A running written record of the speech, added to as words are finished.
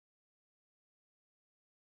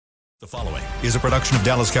The following is a production of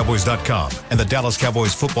DallasCowboys.com and the Dallas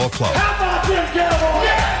Cowboys Football Club. How about them Cowboys?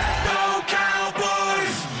 Yeah! Go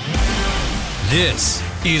Cowboys! This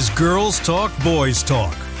is Girls Talk, Boys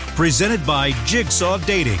Talk, presented by Jigsaw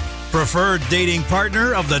Dating, preferred dating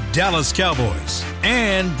partner of the Dallas Cowboys,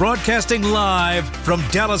 and broadcasting live from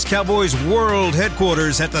Dallas Cowboys World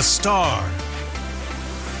Headquarters at the Star.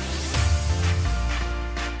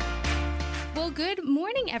 Good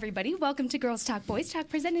morning, everybody. Welcome to Girls Talk, Boys Talk,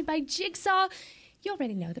 presented by Jigsaw. You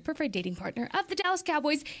already know, the preferred dating partner of the Dallas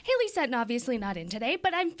Cowboys. Haley Sutton obviously not in today,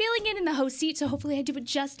 but I'm filling in the host seat, so hopefully I do it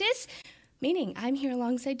justice. Meaning I'm here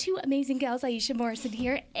alongside two amazing gals, Aisha Morrison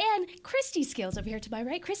here and Christy Scales over here to my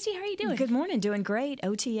right. Christy, how are you doing? Good morning. Doing great.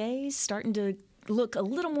 OTAs starting to look a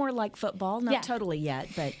little more like football. Not totally yet,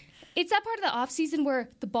 but... It's that part of the off season where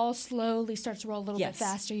the ball slowly starts to roll a little bit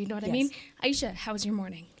faster. You know what I mean? Aisha, how was your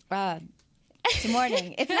morning? Good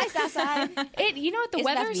morning. It's nice outside. You know what? The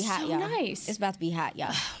weather is so nice. It's about to be hot,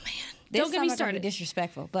 y'all. Oh, man. Don't get me started.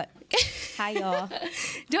 Disrespectful, but hi, y'all.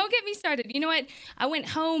 Don't get me started. You know what? I went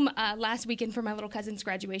home last weekend for my little cousin's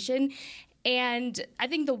graduation, and I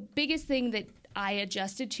think the biggest thing that I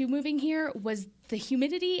adjusted to moving here was the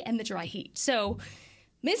humidity and the dry heat. So,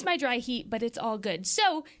 miss my dry heat, but it's all good.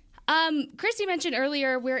 So, Christy mentioned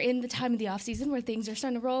earlier we're in the time of the off season where things are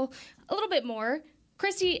starting to roll a little bit more.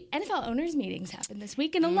 Christy, NFL owners meetings happened this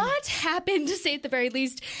week, and a lot happened, to say at the very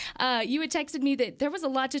least. You had texted me that there was a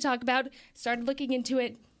lot to talk about. Started looking into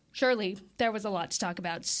it. Surely, there was a lot to talk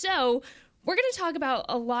about. So, we're going to talk about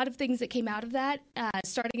a lot of things that came out of that,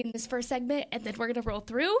 starting in this first segment, and then we're going to roll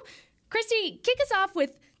through. Christy, kick us off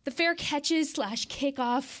with the fair catches /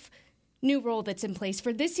 kickoff new rule that's in place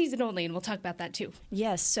for this season only, and we'll talk about that too.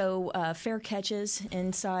 Yes, so fair catches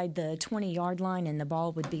inside the 20-yard line, and the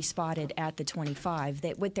ball would be spotted at the 25.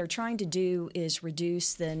 What they're trying to do is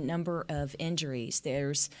reduce the number of injuries.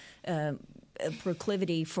 There's a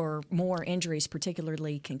proclivity for more injuries,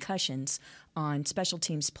 particularly concussions, on special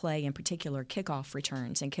teams play, in particular kickoff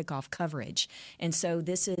returns and kickoff coverage. And so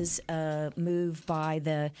this is a move by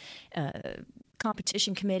the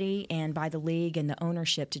competition committee and by the league and the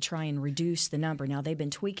ownership to try and reduce the number. Now, they've been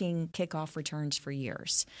tweaking kickoff returns for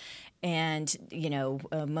years. And,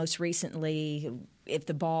 most recently, if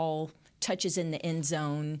the ball touches in the end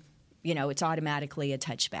zone, it's automatically a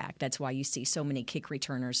touchback. That's why you see so many kick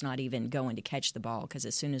returners not even going to catch the ball, because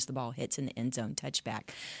as soon as the ball hits in the end zone, touchback.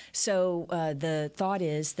 So the thought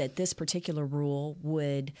is that this particular rule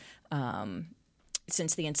would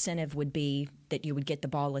since the incentive would be that you would get the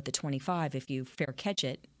ball at the 25 if you fair catch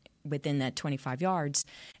it within that 25 yards,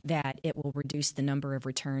 that it will reduce the number of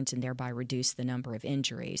returns and thereby reduce the number of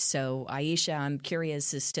injuries. So, Aisha, I'm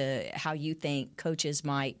curious as to how you think coaches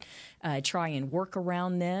might try and work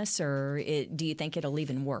around this, or do you think it'll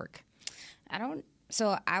even work? I'm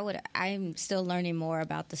still learning more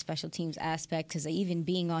about the special teams aspect, because even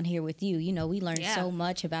being on here with you, we learned so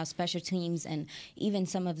much about special teams and even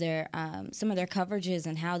some of their coverages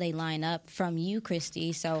and how they line up from you,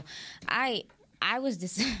 Christy. So I was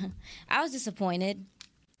disappointed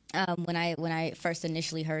when I first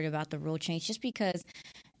initially heard about the rule change, just because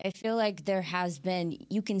I feel like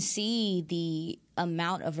you can see the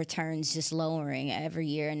amount of returns just lowering every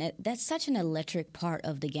year, and that's such an electric part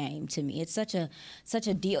of the game to me. It's such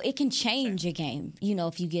a deal. It can change a game,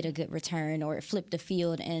 if you get a good return or flip the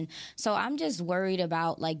field. And so I'm just worried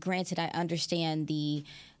about, granted, I understand the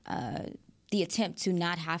attempt to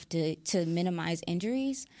not have to minimize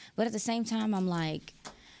injuries, but at the same time, I'm like,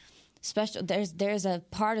 there's a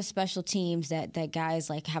part of special teams that guys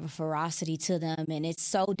have a ferocity to them, and it's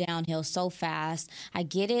so downhill so fast. I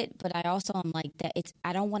get it, but I also am like that.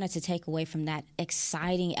 I don't want it to take away from that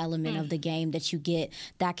exciting element of the game that you get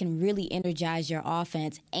that can really energize your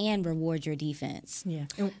offense and reward your defense. Yeah.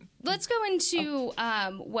 Let's go into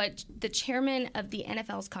what the chairman of the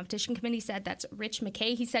NFL's competition committee said. That's Rich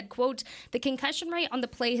McKay. He said, quote, "The concussion rate on the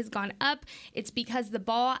play has gone up. It's because the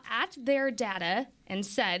ball at their data," and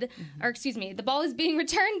said, the ball is being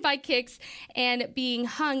returned by kicks and being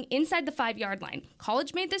hung inside the 5-yard line.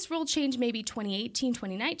 College made this rule change maybe 2018,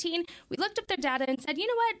 2019. We looked up their data and said, you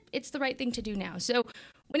know what? It's the right thing to do now. So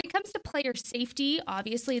when it comes to player safety,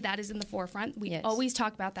 obviously that is in the forefront. We always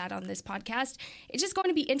talk about that on this podcast. It's just going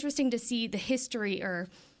to be interesting to see the history, or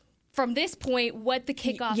from this point, what the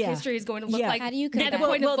kickoff history is going to look like. How do you at the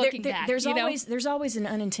point of looking back? There's always an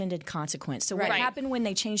unintended consequence. So what happened when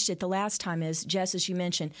they changed it the last time is, Jess, as you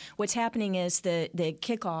mentioned, what's happening is the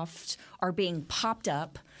kickoffs are being popped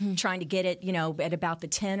up, trying to get it, at about the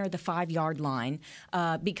 10 or the 5-yard line,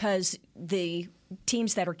 because the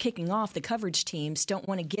teams that are kicking off, the coverage teams, don't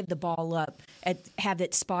want to give the ball up have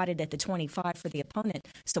it spotted at the 25 for the opponent.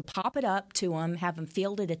 So pop it up to them, have them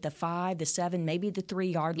field it at the 5, the 7, maybe the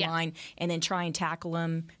 3-yard line, and then try and tackle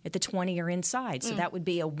them at the 20 or inside. So that would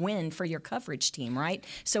be a win for your coverage team, right?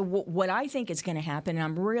 So what I think is going to happen, and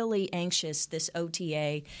I'm really anxious this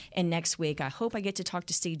OTA and next week, I hope I get to talk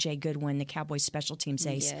to C.J. Goodwin, the Cowboys special teams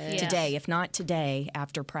ace, today. If not today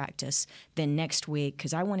after practice, then next week,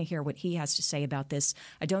 because I want to hear what he has to say about this.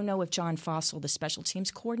 I don't know if John Fossil, the special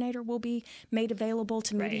teams coordinator, will be made available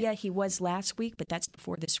to media. Right. He was last week, but that's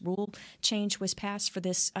before this rule change was passed for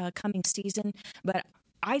this coming season. But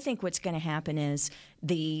I think what's going to happen is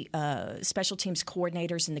the special teams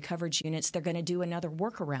coordinators and the coverage units, they're going to do another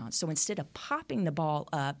workaround. So instead of popping the ball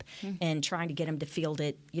up and trying to get them to field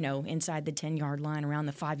it, inside the 10-yard line, around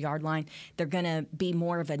the 5-yard line, they're going to be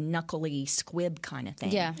more of a knuckly squib kind of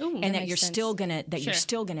thing. Yeah, and that you're still going to you're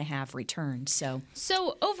still going to have returns.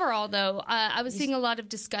 So overall, though, I was seeing a lot of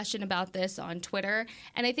discussion about this on Twitter,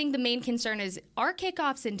 and I think the main concern is, are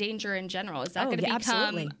kickoffs in danger in general? Is that going to become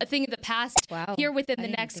absolutely a thing of the past here within the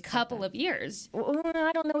next couple of years? Well,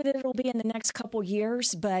 I don't know that it'll be in the next couple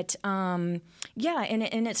years, but and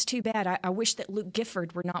it's too bad. I wish that Luke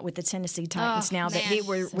Gifford were not with the Tennessee Titans now, that he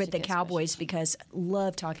were with the Cowboys, because I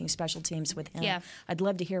love talking special teams with him. Yeah. I'd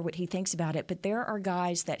love to hear what he thinks about it. But there are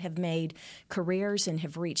guys that have made careers and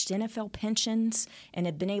have reached NFL pensions and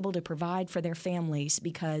have been able to provide for their families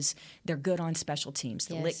because they're good on special teams.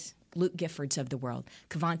 Luke Giffords of the world.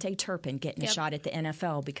 Kevontae Turpin getting a shot at the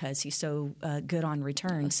NFL because he's so good on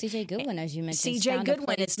returns. C.J. Goodwin, as you mentioned. C.J.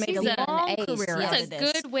 Goodwin has made a long career out of this.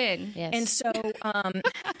 It's a good win. Yes. And so,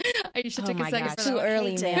 you should take a second. Too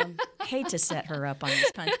early, man. Hate to set her up on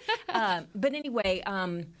this punch. But anyway,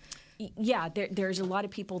 there's a lot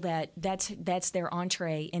of people that's their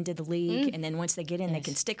entree into the league, and then once they get in, they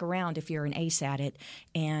can stick around if you're an ace at it,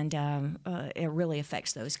 and it really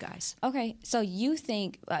affects those guys. Okay, so you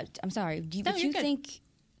think? I'm sorry, but you think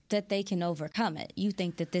that they can overcome it? You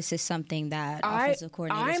think that this is something that offensive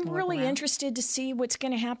coordinators I'm really interested to see what's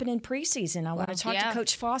going to happen in preseason. I want to talk to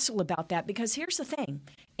Coach Fossil about that, because here's the thing: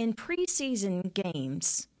 in preseason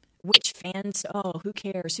games, which fans, who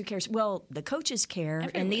cares? Who cares? Well, the coaches care,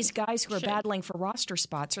 and these guys who are battling for roster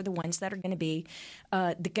spots are the ones that are going to be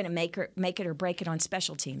going to make it or break it on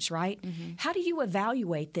special teams, right? Mm-hmm. How do you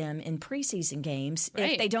evaluate them in preseason games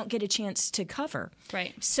if they don't get a chance to cover?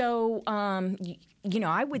 Right. So,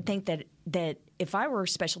 I would think that if I were a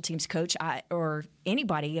special teams coach or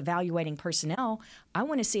anybody evaluating personnel, I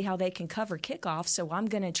want to see how they can cover kickoff, so I'm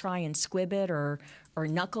going to try and squib it or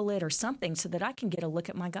knuckle it or something so that I can get a look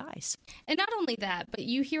at my guys. And not only that, but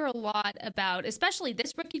you hear a lot about, especially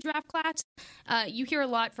this rookie draft class, you hear a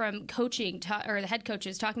lot from coaching or the head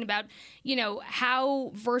coaches talking about,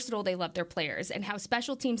 how versatile they love their players and how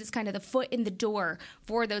special teams is kind of the foot in the door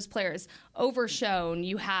for those players. Overshown,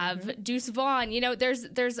 you have Deuce Vaughn,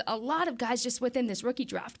 there's a lot of guys just within this rookie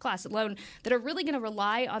draft class alone that are really going to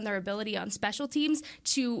rely on their ability on special teams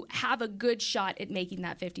to have a good shot at making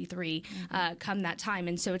that 53 come that time.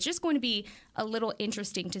 And so it's just going to be a little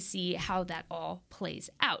interesting to see how that all plays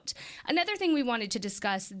out. Another thing we wanted to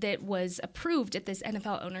discuss that was approved at this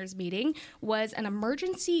NFL owners meeting was an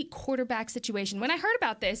emergency quarterback situation. When I heard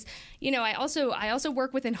about this, I also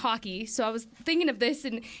work within hockey, so I was thinking of this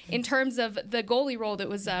in terms of the goalie role that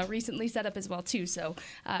was recently set up as well too. So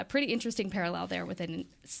pretty interesting parallel there within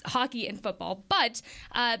hockey and football. But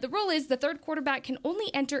the rule is the third quarterback can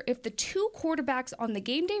only enter if the two quarterbacks on the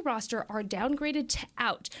game day roster are downgraded to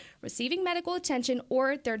out, receiving medical attention,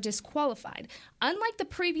 or they're disqualified. Unlike the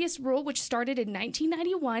previous rule, which started in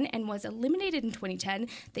 1991 and was eliminated in 2010,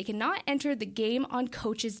 they cannot enter the game on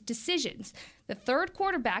coaches' decisions. The third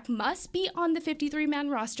quarterback must be on the 53-man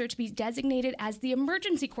roster to be designated as the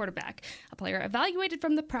emergency quarterback. A player evaluated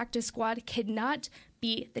from the practice squad cannot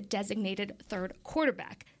be the designated third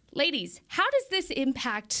quarterback. Ladies, how does this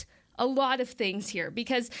impact a lot of things here?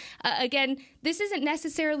 Because, again, this isn't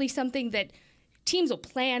necessarily something that teams will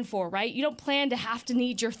plan for, right? You don't plan to have to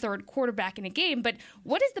need your third quarterback in a game, but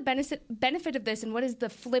what is the benefit of this, and what is the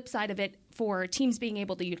flip side of it for teams being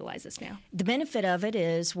able to utilize this now? The benefit of it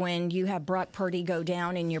is when you have Brock Purdy go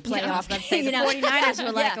down in your playoff game. The 49ers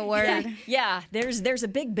were like a word. Yeah, there's a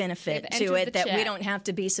big benefit to it that we don't have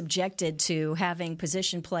to be subjected to having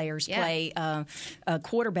position players play a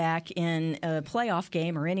quarterback in a playoff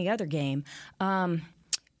game or any other game.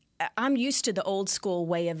 I'm used to the old school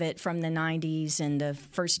way of it from the 90s and the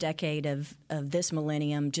first decade of this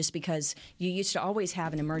millennium, just because you used to always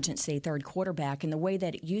have an emergency third quarterback. And the way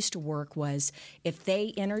that it used to work was if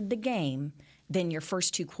they entered the game, then your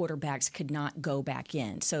first two quarterbacks could not go back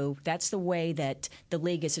in. So that's the way that the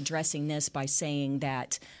league is addressing this by saying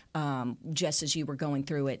that, just as you were going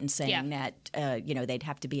through it and saying that, they'd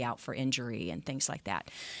have to be out for injury and things like that.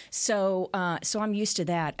 So I'm used to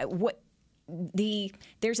that.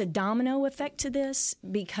 There's a domino effect to this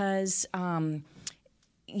because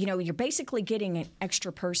you're basically getting an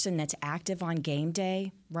extra person that's active on game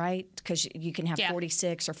day, right? Because you can have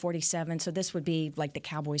 46 or 47. So this would be like the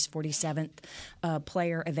Cowboys' 47th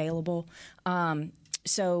player available.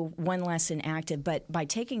 So one less inactive, but by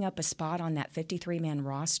taking up a spot on that 53-man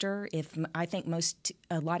roster, I think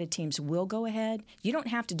a lot of teams will go ahead. You don't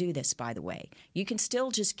have to do this, by the way. You can still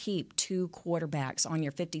just keep two quarterbacks on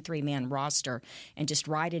your 53-man roster and just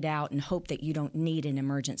ride it out and hope that you don't need an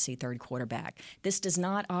emergency third quarterback. This does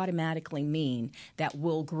not automatically mean that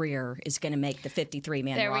Will Grier is going to make the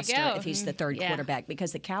 53-man roster if he's the third quarterback,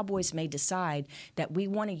 because the Cowboys may decide that we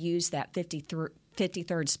want to use that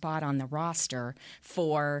 53rd spot on the roster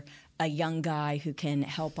for a young guy who can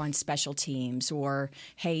help on special teams, or,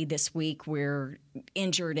 hey, this week we're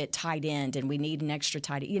injured at tight end and we need an extra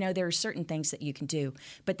tight end. There are certain things that you can do.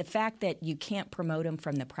 But the fact that you can't promote them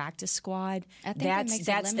from the practice squad, that's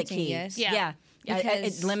the key. Yes. Yeah.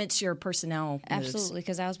 It limits your personnel moves. Absolutely,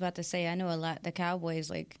 because I was about to say, I know a lot, the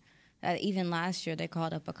Cowboys, even last year, they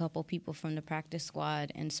called up a couple people from the practice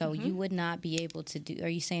squad, and so you would not be able to do. Are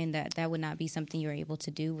you saying that would not be something you're able to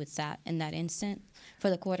do with that in that instant for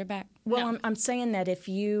the quarterback? Well, no. I'm saying that if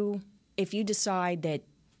you decide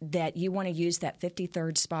that you want to use that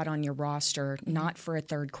 53rd spot on your roster, not for a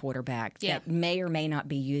third quarterback, that may or may not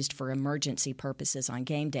be used for emergency purposes on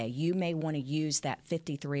game day. You may want to use that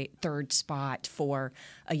 53rd spot for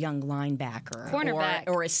a young linebacker,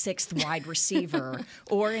 or a sixth wide receiver,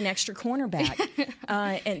 or an extra cornerback,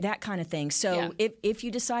 and that kind of thing. So if you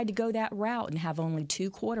decide to go that route and have only two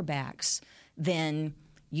quarterbacks, then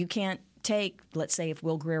you can't take, let's say if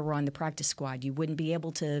Will Grier were on the practice squad, you wouldn't be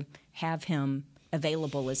able to have him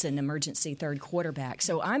available as an emergency third quarterback.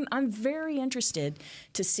 So I'm very interested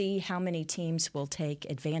to see how many teams will take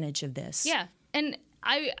advantage of this. Yeah, and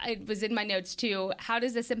I was in my notes too. How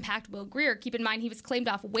does this impact Will Grier? Keep in mind he was claimed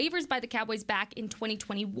off waivers by the Cowboys back in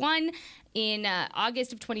 2021. In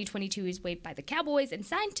August of 2022, he was waived by the Cowboys and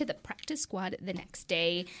signed to the practice squad the next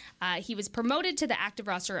day. He was promoted to the active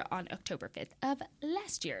roster on October 5th of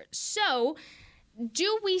last year. So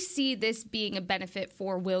do we see this being a benefit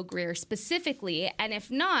for Will Grier specifically? And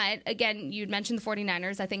if not, again, you'd mentioned the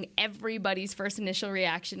 49ers. I think everybody's first initial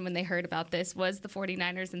reaction when they heard about this was the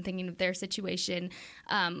 49ers and thinking of their situation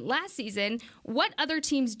last season. What other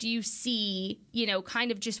teams do you see,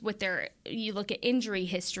 kind of just with you look at injury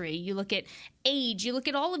history, you look at age, you look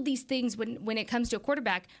at all of these things when it comes to a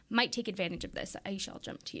quarterback, might take advantage of this? Aisha, I'll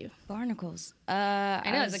jump to you. Barnacles. I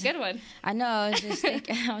know, it's a good one. I know, I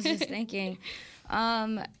was just thinking.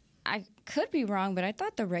 I could be wrong, but I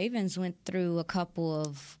thought the Ravens went through a couple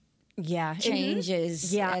of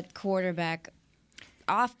changes at quarterback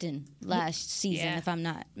often last season, if I'm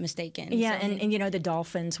not mistaken. Yeah, so, and the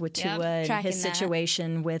Dolphins with Tua and his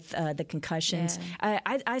situation with the concussions. Yeah.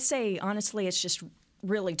 I say, honestly, it's just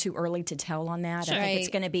really too early to tell on that. Sure. I think it's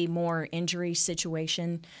going to be more injury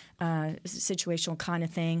situational kind of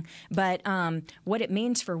thing. But what it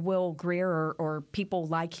means for Will Grier or people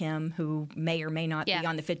like him who may or may not be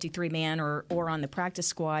on the 53-man or on the practice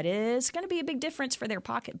squad is going to be a big difference for their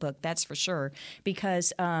pocketbook, that's for sure.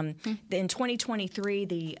 Because in 2023,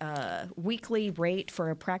 the weekly rate for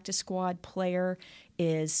a practice squad player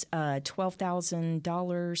is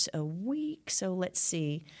 $12,000 a week. So let's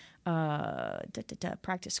see.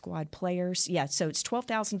 Practice squad players. Yeah, so it's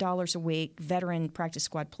 $12,000 a week. Veteran practice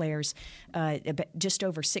squad players, just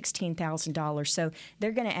over $16,000. So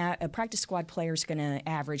they're going to a practice squad player is going to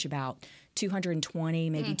average about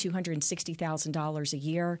 $220,000, maybe $260,000 a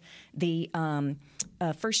year. The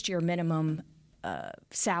first year minimum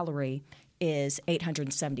salary is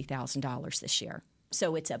 $870,000 this year.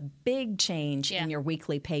 So it's a big change in your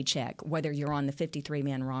weekly paycheck, whether you're on the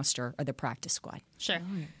 53-man roster or the practice squad. Sure.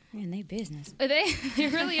 Man, they business. They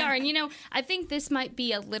really are. And, I think this might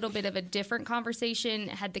be a little bit of a different conversation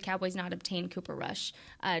had the Cowboys not obtained Cooper Rush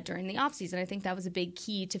during the offseason. I think that was a big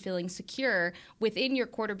key to feeling secure within your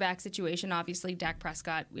quarterback situation. Obviously, Dak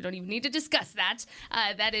Prescott, we don't even need to discuss that.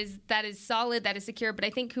 That is solid. That is secure. But I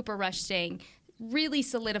think Cooper Rush staying really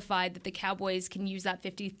solidified that the Cowboys can use that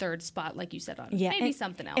 53rd spot, like you said, on maybe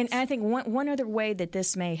something else. And I think one other way that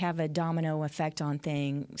this may have a domino effect on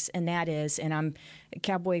things, and that is, and I'm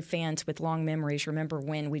Cowboy fans with long memories remember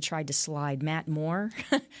when we tried to slide Matt Moore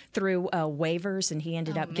through waivers, and he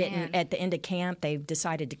ended up getting, at the end of camp, they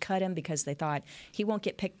decided to cut him because they thought he won't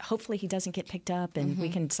get picked. Hopefully he doesn't get picked up, and we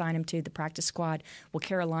can sign him to the practice squad. Well,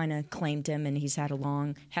 Carolina claimed him, and he's had a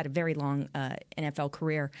very long NFL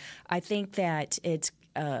career. I think that it's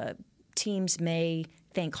teams may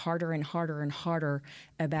think harder and harder and harder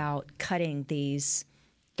about cutting these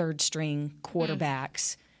third-string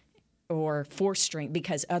quarterbacks or fourth-string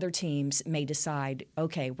because other teams may decide,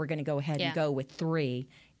 okay, we're going to go ahead and go with 3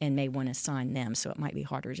 and may want to sign them. So it might be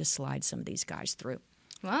harder to slide some of these guys through.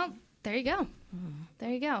 Well, there you go. There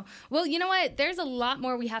you go. Well, you know what? There's a lot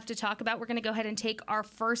more we have to talk about. We're going to go ahead and take our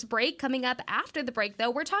first break. Coming up after the break, though,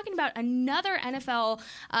 we're talking about another NFL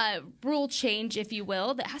rule change, if you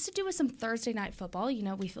will, that has to do with some Thursday night football. You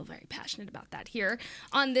know, we feel very passionate about that here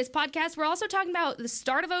on this podcast. We're also talking about the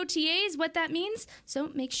start of OTAs, what that means. So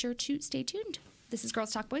make sure to stay tuned. This is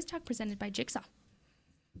Girls Talk Boys Talk, presented by Jigsaw.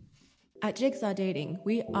 At Jigsaw Dating,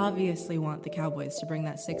 we obviously want the Cowboys to bring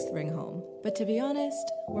that 6th ring home. But to be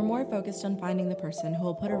honest, we're more focused on finding the person who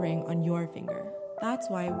will put a ring on your finger.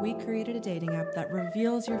 That's why we created a dating app that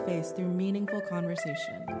reveals your face through meaningful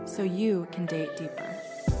conversation, so you can date deeper.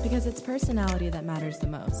 Because it's personality that matters the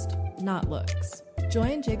most, not looks.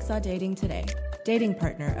 Join Jigsaw Dating today, dating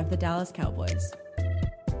partner of the Dallas Cowboys.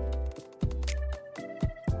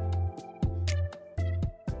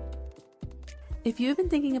 If you have been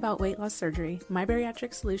thinking about weight loss surgery, My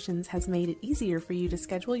Bariatric Solutions has made it easier for you to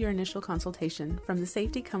schedule your initial consultation from the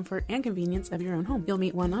safety, comfort, and convenience of your own home. You'll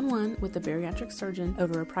meet one-on-one with the bariatric surgeon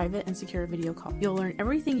over a private and secure video call. You'll learn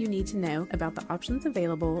everything you need to know about the options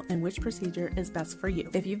available and which procedure is best for you.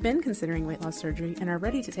 If you've been considering weight loss surgery and are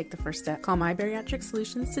ready to take the first step, call My Bariatric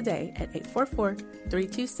Solutions today at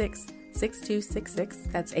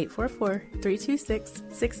 844-326-6266. That's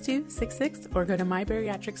 844-326-6266, or go to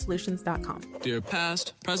mybariatricsolutions.com. Dear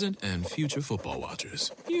past, present, and future football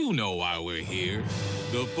watchers, you know why we're here.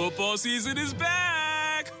 The football season is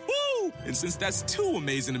back! Woo! And since that's too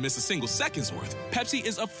amazing to miss a single second's worth, Pepsi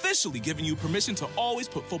is officially giving you permission to always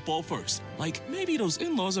put football first. Like, maybe those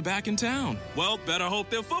in-laws are back in town. Well, better hope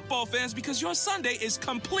they're football fans, because your Sunday is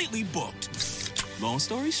completely booked. Long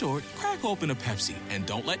story short, crack open a Pepsi and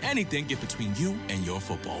don't let anything get between you and your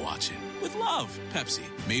football watching. With love, Pepsi,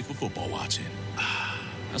 made for football watching.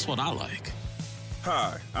 That's what I like.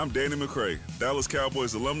 Hi, I'm Danny McCray, Dallas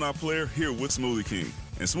Cowboys alumni player here with Smoothie King.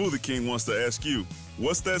 And Smoothie King wants to ask you,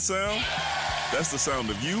 what's that sound? That's the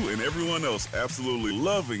sound of you and everyone else absolutely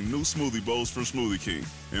loving new smoothie bowls from Smoothie King.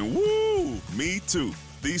 And woo, me too.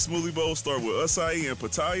 These smoothie bowls start with acai and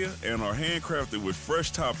pitaya and are handcrafted with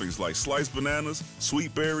fresh toppings like sliced bananas,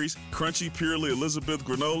 sweet berries, crunchy Purely Elizabeth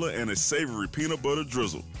granola, and a savory peanut butter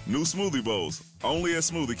drizzle. New smoothie bowls, only at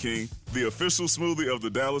Smoothie King, the official smoothie of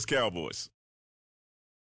the Dallas Cowboys.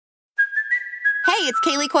 Hey, it's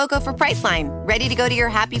Kaylee Cuoco for Priceline. Ready to go to your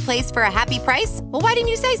happy place for a happy price? Well, why didn't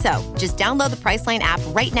you say so? Just download the Priceline app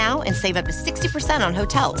right now and save up to 60% on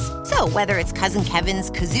hotels. So whether it's Cousin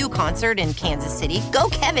Kevin's Kazoo Concert in Kansas City, go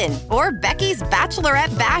Kevin, or Becky's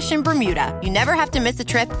Bachelorette Bash in Bermuda, you never have to miss a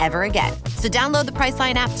trip ever again. So download the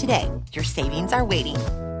Priceline app today. Your savings are waiting.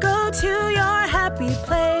 Go to your happy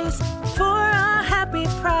place for a happy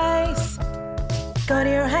price. Go to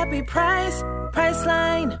your happy price,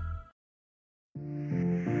 Priceline.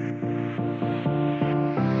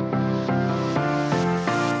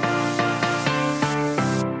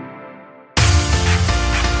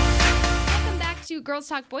 Girls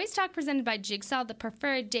Talk Boys Talk, presented by Jigsaw, the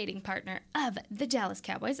preferred dating partner of the Dallas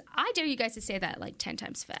Cowboys. I dare you guys to say that like 10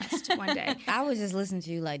 times fast one day. I was just listening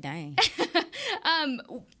to you like, dang.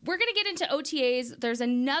 We're going to get into OTAs. There's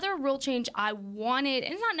another rule change I wanted,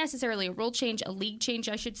 and not necessarily a rule change, a league change,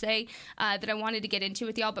 I should say, that I wanted to get into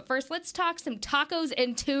with y'all. But first, let's talk some tacos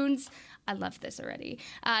and tunes. I love this already.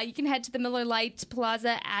 You can head to the Miller Lite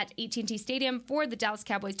Plaza at AT&T Stadium for the Dallas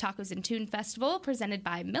Cowboys Tacos and Tune Festival, presented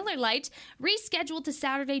by Miller Lite, rescheduled to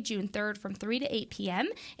Saturday, June 3rd from 3 to 8 p.m.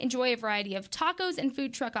 Enjoy a variety of tacos and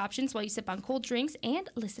food truck options while you sip on cold drinks and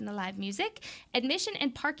listen to live music. Admission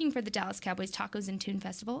and parking for the Dallas Cowboys Tacos and Tune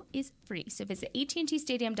Festival is free. So visit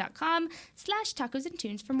AT&TStadium.com/tacos and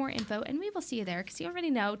tunes for more info, and we will see you there, because you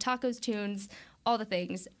already know tacos, tunes, all the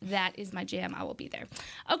things. That is my jam. I will be there.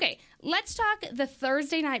 Okay, let's talk the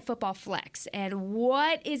Thursday Night Football flex and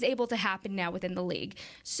what is able to happen now within the league.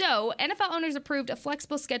 So, NFL owners approved a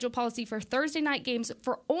flexible schedule policy for Thursday night games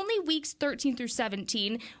for only weeks 13 through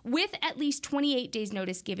 17, with at least 28 days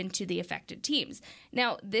notice given to the affected teams.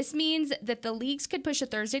 Now, this means that the leagues could push a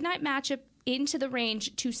Thursday night matchup into the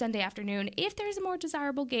range to Sunday afternoon if there's a more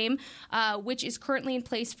desirable game, which is currently in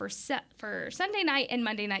place for Sunday night and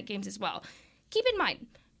Monday night games as well. Keep in mind,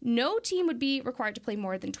 no team would be required to play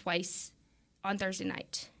more than twice on Thursday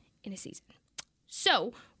night in a season.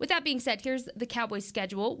 So, with that being said, here's the Cowboys'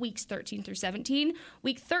 schedule, weeks 13 through 17.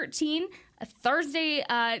 Week 13, a Thursday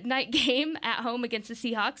night game at home against the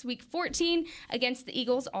Seahawks. Week 14 against the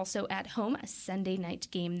Eagles, also at home, a Sunday night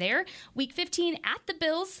game there. Week 15 at the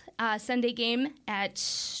Bills, Sunday game at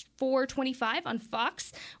 4:25 on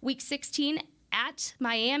Fox. Week 16 at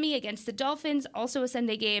Miami against the Dolphins, also a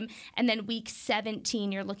Sunday game. And then week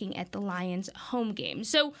 17, you're looking at the Lions home game.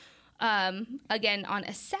 So, again, on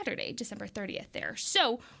a Saturday, December 30th there.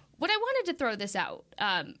 So what I wanted to throw this out,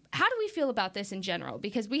 how do we feel about this in general?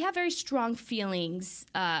 Because we have very strong feelings,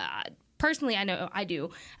 personally, I know I do,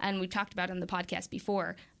 and we've talked about it on the podcast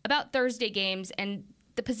before, about Thursday games and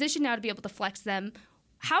the position now to be able to flex them.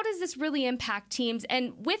 How does this really impact teams?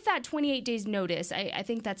 And with that 28 days notice, I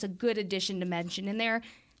think that's a good addition to mention in there.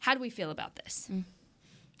 How do we feel about this?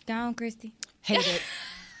 Go on, Christy. Hate it.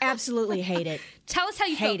 Absolutely hate it. Tell us how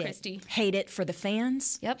you feel, Christy. Hate it for the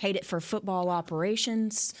fans. Yep. Hate it for football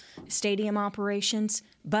operations, stadium operations.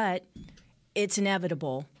 But it's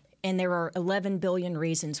inevitable, and there are 11 billion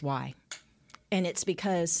reasons why. And it's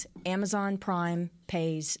because Amazon Prime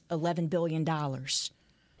pays $11 billion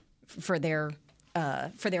for their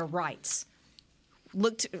rights.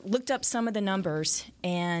 Looked up some of the numbers,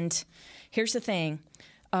 and here's the thing.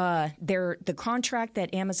 The contract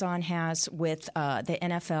that Amazon has with the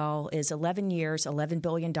NFL is 11 years, $11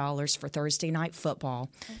 billion for Thursday Night Football.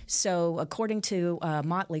 So according to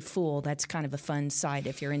Motley Fool, that's kind of a fun site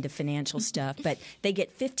if you're into financial stuff, but they get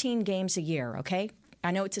 15 games a year, okay? I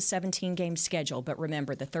know it's a 17-game schedule, but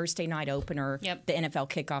remember, the Thursday night opener, the NFL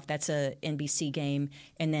kickoff, that's a NBC game,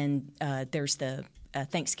 and then there's the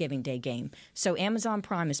Thanksgiving Day game. So Amazon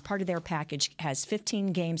Prime, as part of their package, has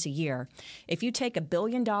 15 games a year. If you take $1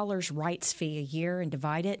 billion rights fee a year and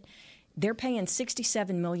divide it, they're paying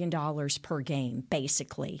 $67 million per game,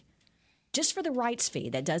 basically, just for the rights fee.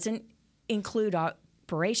 That doesn't include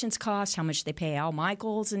operations costs, how much they pay Al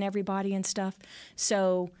Michaels and everybody and stuff.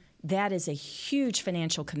 So that is a huge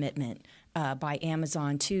financial commitment by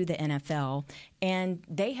Amazon to the NFL. And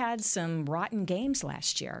they had some rotten games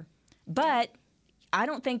last year. But I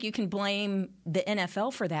don't think you can blame the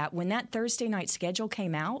NFL for that. When that Thursday night schedule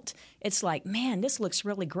came out, it's like, man, this looks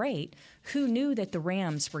really great. Who knew that the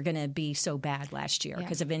Rams were going to be so bad last year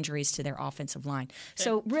because of injuries to their offensive line?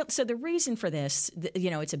 So the reason for this,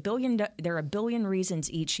 it's $1 billion. There are $1 billion reasons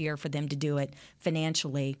each year for them to do it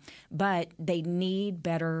financially, but they need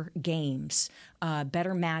better games,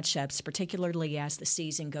 better matchups, particularly as the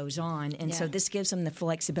season goes on. And so this gives them the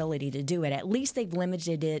flexibility to do it. At least they've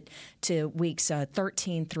limited it to weeks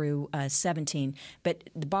 13 through 17. But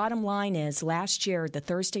the bottom line is, last year, the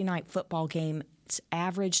Thursday night football game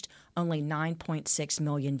averaged only 9.6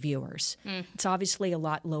 million viewers. It's obviously a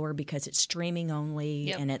lot lower because it's streaming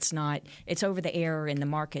only, and it's over the air in the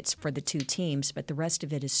markets for the two teams, but the rest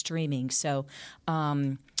of it is streaming. So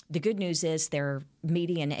the good news is their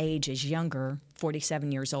median age is younger,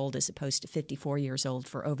 47 years old as opposed to 54 years old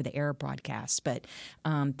for over-the-air broadcasts. But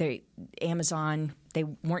Amazon, they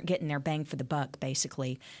weren't getting their bang for the buck,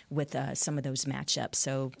 basically, with some of those matchups.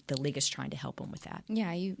 So the league is trying to help them with that.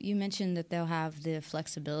 Yeah, you mentioned that they'll have the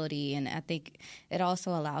flexibility, and I think it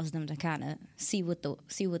also allows them to kind of see what the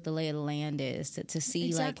lay of the land is, to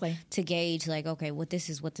see to gauge okay, this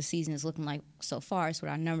is what the season is looking like so far. It's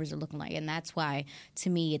what our numbers are looking like, and that's why,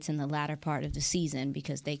 to me, it's in the latter part of the season,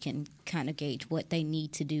 because they can kind of gauge what they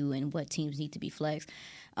need to do and what teams need to be flexed.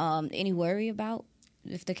 Any worry about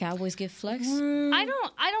if the Cowboys get flexed?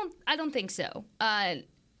 I don't think so. And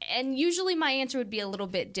usually my answer would be a little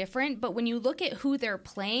bit different, but when you look at who they're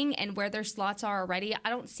playing and where their slots are already, I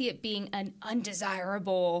don't see it being an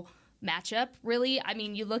undesirable matchup, really. I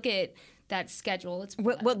mean, you look at that schedule. It's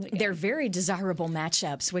they're very desirable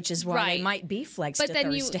matchups, which is why they might be flexed to Thursday.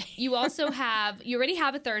 But then you also you already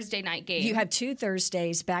have a Thursday night game. You have two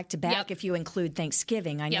Thursdays back-to-back if you include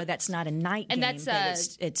Thanksgiving. I know that's not a night game,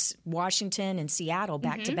 but it's Washington and Seattle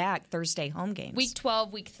back-to-back Thursday home games. Week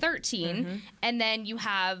 12, Week 13, and then you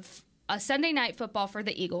have a Sunday night football for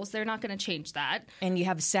the Eagles. They're not going to change that. And you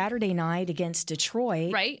have a Saturday night against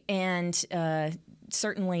Detroit. Right. And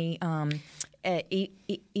certainly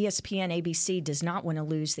ESPN, ABC does not want to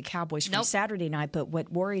lose the Cowboys from Saturday night, but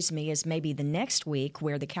what worries me is maybe the next week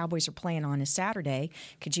where the Cowboys are playing on a Saturday,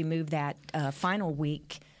 could you move that final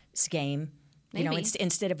week's game? Maybe. You know,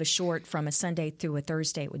 instead of a short from a Sunday through a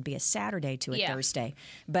Thursday, it would be a Saturday to a Thursday.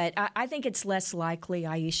 But I think it's less likely,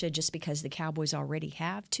 Aisha, just because the Cowboys already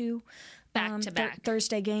have two back-to-back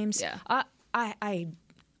Thursday games. Yeah.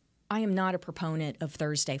 I am not a proponent of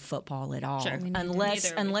Thursday football at all,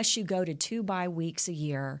 unless you go to 2 bye weeks a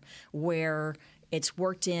year where it's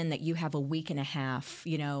worked in that you have a week and a half,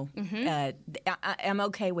 you know. I'm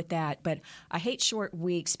okay with that, but I hate short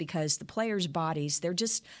weeks because the players' bodies, they're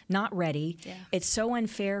just not ready. Yeah. It's so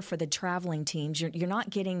unfair for the traveling teams. You're not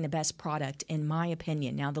getting the best product, in my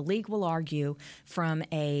opinion. Now, the league will argue from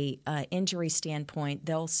a injury standpoint.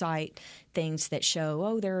 They'll cite things that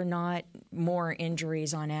show, there are not more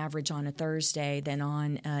injuries on average on a Thursday than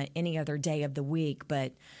on any other day of the week,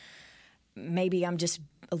 but maybe I'm just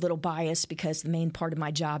a little biased because the main part of my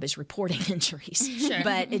job is reporting injuries. Sure.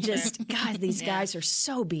 But it just, God, these guys are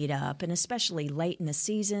so beat up, and especially late in the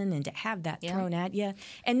season, and to have that thrown at you.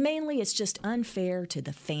 And mainly it's just unfair to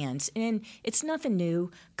the fans. And it's nothing new.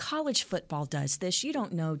 College football does this. You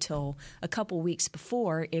don't know till a couple weeks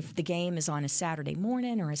before if the game is on a Saturday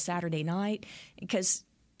morning or a Saturday night, because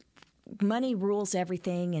money rules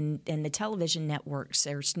everything, and the television networks,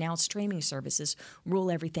 there's now streaming services,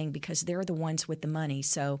 rule everything because they're the ones with the money.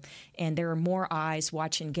 So, and there are more eyes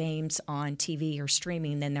watching games on TV or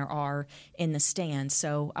streaming than there are in the stands.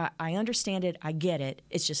 So I understand it. I get it.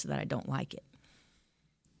 It's just that I don't like it.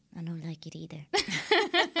 I don't like it either.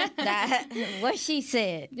 What she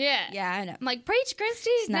said. Yeah. Yeah, I know. I'm like, preach, Christy.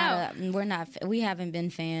 We haven't been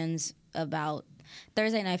fans about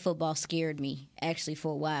Thursday Night Football. Scared me, actually,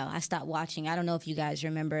 for a while. I stopped watching. I don't know if you guys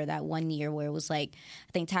remember that one year where it was like,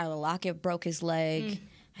 I think Tyler Lockett broke his leg.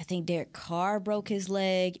 I think Derek Carr broke his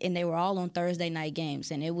leg, and they were all on Thursday night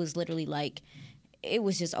games. And it was literally like, it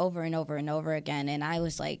was just over and over and over again. And I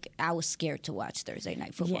was scared to watch Thursday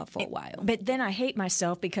Night Football for a while. But then I hate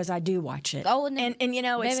myself because I do watch it. Oh, and you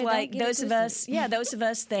know, it's like those of us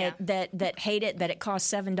that hate it, that it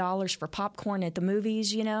costs $7 for popcorn at the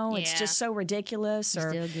movies, you know, it's just so ridiculous.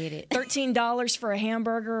 Or still get it. $13 for a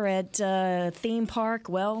hamburger at a theme park.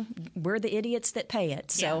 Well, we're the idiots that pay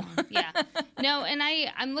it. So No, and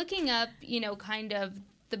I'm looking up, you know, kind of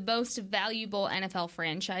the most valuable NFL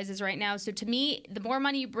franchises right now. So to me, the more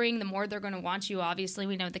money you bring, the more they're going to want you. Obviously,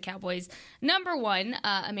 we know the Cowboys, number one,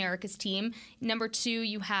 America's team. Number two,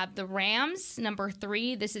 you have the Rams. Number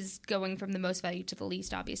three, this is going from the most value to the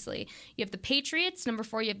least, obviously. You have the Patriots. Number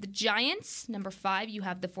four, you have the Giants. Number five, you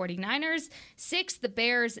have the 49ers. 6, the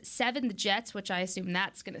Bears. 7, the Jets, which I assume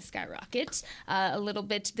that's going to skyrocket a little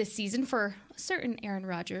bit this season for a certain Aaron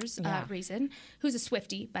Rodgers reason, who's a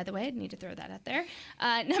Swiftie, by the way. I need to throw that out there.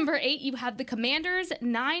 Number 8, you have the Commanders.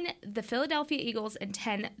 9, the Philadelphia Eagles. And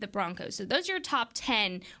 10, the Broncos. So those are your top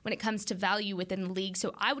 10 when it comes to value within the league.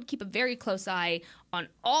 So I would keep a very close eye on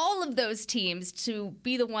all of those teams to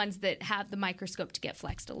be the ones that have the microscope to get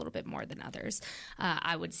flexed a little bit more than others,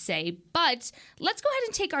 I would say. But let's go ahead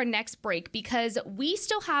and take our next break because we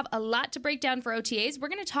still have a lot to break down for OTAs. We're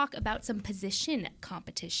going to talk about some position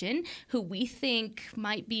competition, who we think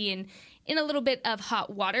might be in a little bit of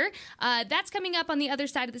hot water. That's coming up on the other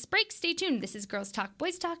side of this break. Stay tuned. This is Girls Talk,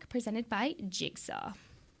 Boys Talk, presented by Jigsaw.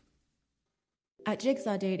 At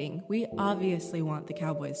Jigsaw Dating, we obviously want the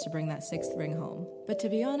Cowboys to bring that 6th ring home. But to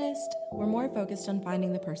be honest, we're more focused on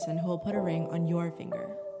finding the person who will put a ring on your finger.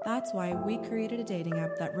 That's why we created a dating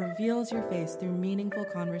app that reveals your face through meaningful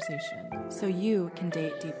conversation, so you can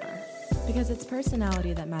date deeper. Because it's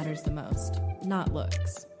personality that matters the most, not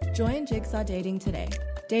looks. Join Jigsaw Dating today,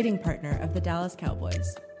 dating partner of the Dallas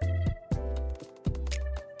Cowboys.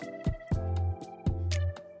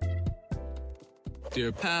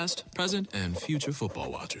 Dear past, present, and future football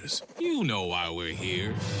watchers, you know why we're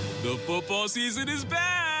here. The football season is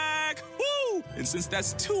back! Woo! And since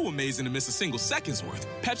that's too amazing to miss a single second's worth,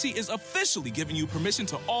 Pepsi is officially giving you permission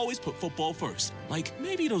to always put football first. Like,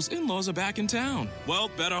 maybe those in-laws are back in town. Well,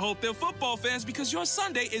 better hope they're football fans because your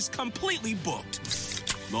Sunday is completely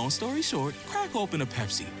booked. Long story short, crack open a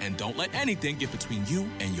Pepsi and don't let anything get between you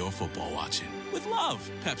and your football watching. With love,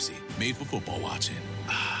 Pepsi, made for football watching.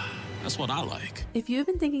 That's what I like. If you've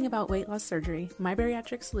been thinking about weight loss surgery, My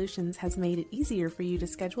Bariatric Solutions has made it easier for you to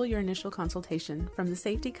schedule your initial consultation from the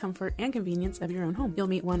safety, comfort, and convenience of your own home. You'll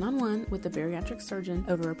meet one-on-one with the bariatric surgeon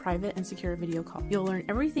over a private and secure video call. You'll learn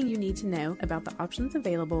everything you need to know about the options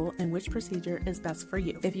available and which procedure is best for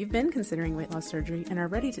you. If you've been considering weight loss surgery and are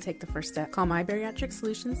ready to take the first step, call My Bariatric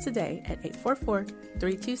Solutions today at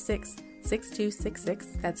 844-326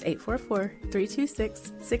 844-326-6266. That's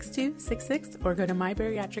 844-326-6266, or go to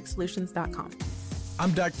mybariatricsolutions.com.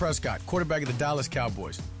 I'm Dak Prescott, quarterback of the Dallas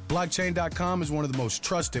Cowboys. Blockchain.com is one of the most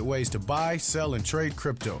trusted ways to buy, sell, and trade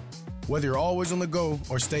crypto. Whether you're always on the go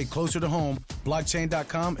or stay closer to home,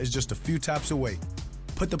 Blockchain.com is just a few taps away.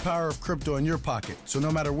 Put the power of crypto in your pocket, so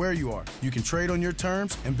no matter where you are, you can trade on your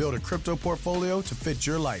terms and build a crypto portfolio to fit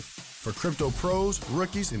your life. For crypto pros,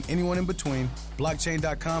 rookies, and anyone in between,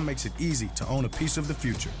 Blockchain.com makes it easy to own a piece of the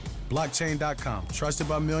future. Blockchain.com, trusted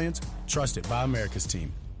by millions, trusted by America's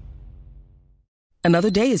team.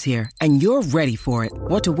 Another day is here, and you're ready for it.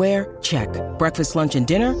 What to wear? Check. Breakfast, lunch, and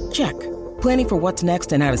dinner? Check. Planning for what's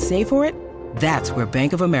next and how to save for it? That's where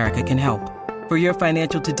Bank of America can help. For your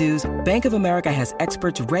financial to-dos, Bank of America has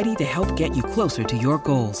experts ready to help get you closer to your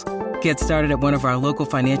goals. Get started at one of our local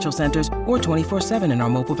financial centers or 24/7 in our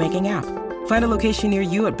mobile banking app. Find a location near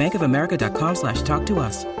you at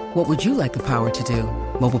bankofamerica.com/talktous. What would you like the power to do?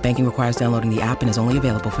 Mobile banking requires downloading the app and is only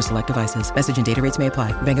available for select devices. Message and data rates may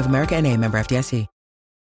apply. Bank of America NA, member FDIC.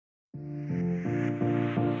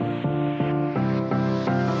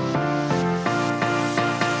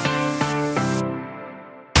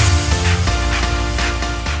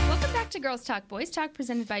 To Girls Talk Boys Talk,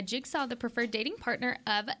 presented by Jigsaw, the preferred dating partner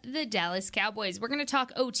of the Dallas Cowboys. We're going to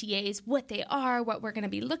talk OTAs, what they are, what we're going to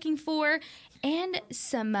be looking for, and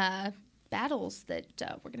some battles that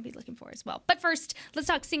we're going to be looking for as well. But first, let's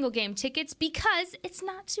talk single game tickets, because it's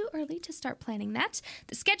not too early to start planning that.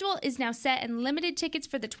 The schedule is now set, and limited tickets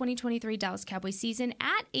for the 2023 Dallas Cowboys season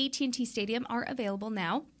at AT&T Stadium are available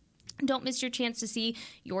now. Don't miss your chance to see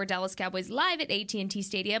your Dallas Cowboys live at AT&T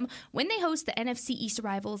Stadium when they host the NFC East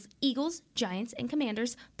rivals Eagles, Giants, and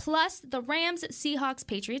Commanders, plus the Rams, Seahawks,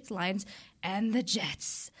 Patriots, Lions, and the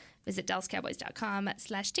Jets. Visit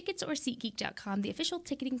DallasCowboys.com/tickets or SeatGeek.com, the official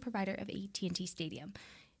ticketing provider of AT&T Stadium.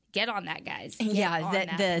 Get on that, guys.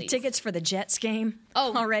 The tickets for the Jets game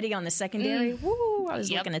already on the secondary. Woo! I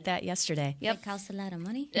was looking at that yesterday. It costs a lot of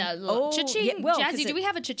money. Cha-ching. Yeah, well, Jazzy, do we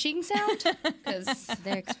have a cha-ching sound? Because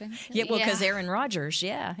they're expensive. Yeah, well, because Aaron Rodgers,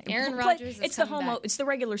 Aaron Rodgers it's it's the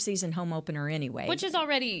regular season home opener anyway. Which is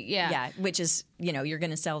already, which is, you're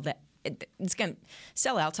going to sell that. It's going to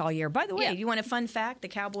sell outs all year. By the way, you want a fun fact? The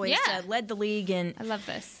Cowboys led the league in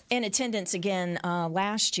attendance again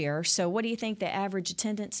last year. So what do you think the average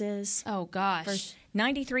attendance is? Oh, gosh.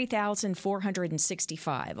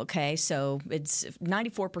 93,465. Okay, so it's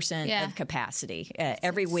 94% of capacity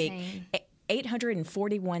every week.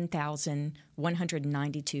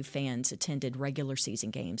 841,192 fans attended regular season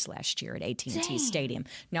games last year at AT&T Stadium.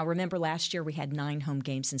 Now, remember, last year we had 9 home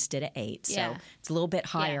games instead of 8, so it's a little bit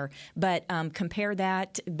higher. But compare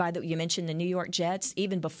that, you mentioned the New York Jets.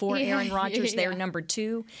 Even before Aaron Rodgers, they're number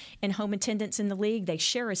 2 in home attendance in the league. They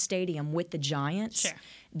share a stadium with the Giants. Sure.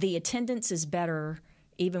 The attendance is better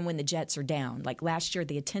even when the Jets are down. Like last year,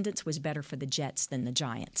 the attendance was better for the Jets than the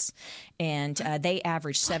Giants. And they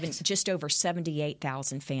averaged just over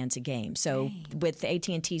 78,000 fans a game. So with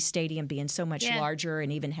AT&T Stadium being so much larger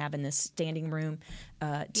and even having the standing room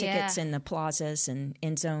tickets in the plazas and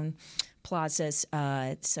end zone plazas,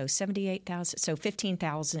 so 78,000, so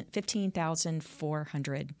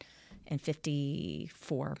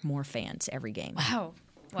 15,454 more fans every game. Wow.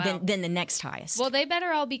 Than the next highest. Well, they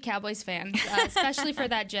better all be Cowboys fans, especially for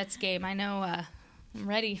that Jets game. I know I'm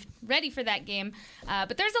ready for that game.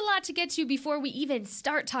 But there's a lot to get to before we even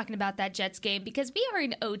start talking about that Jets game, because we are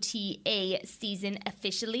in OTA season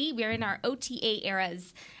officially. We're in our OTA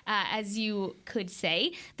eras, as you could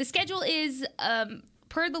say. The schedule is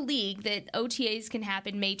per the league that OTAs can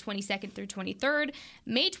happen May 22nd through 23rd,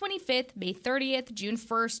 May 25th, May 30th, June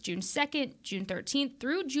 1st, June 2nd, June 13th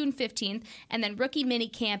through June 15th, and then rookie mini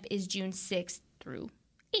camp is June 6th through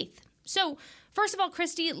 8th. So, first of all,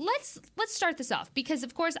 Christy, let's start this off, because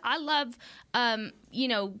of course I love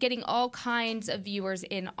getting all kinds of viewers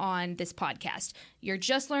in on this podcast. You're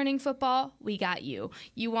just learning football, we got you.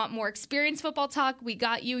 You want more experienced football talk, we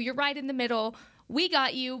got you. You're right in the middle, we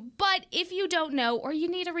got you. But if you don't know or you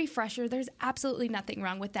need a refresher, there's absolutely nothing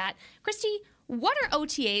wrong with that. Christy, what are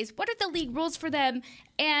OTAs? What are the league rules for them?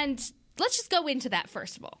 And let's just go into that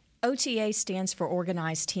first of all. OTA stands for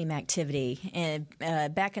Organized Team Activity. And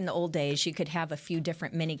back in the old days, you could have a few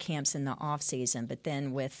different mini camps in the off season, but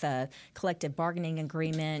then with collective bargaining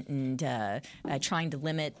agreement and trying to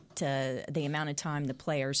limit the amount of time the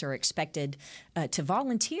players are expected to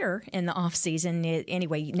volunteer in the off season.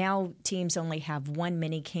 Anyway, now teams only have one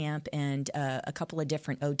mini camp and a couple of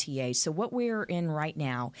different OTAs. So what we're in right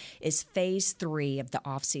now is Phase 3 of the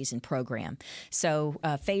off season program. So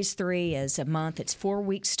Phase 3 is a month. It's 4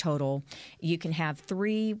 weeks total. You can have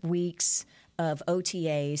 3 weeks of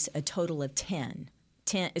OTAs, a total of 10.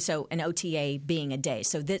 So an OTA being a day.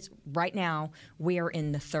 So this right now we are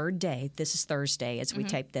in the third day. This is Thursday as we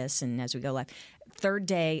tape this and as we go live. Third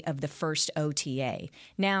day of the first OTA.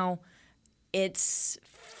 Now, it's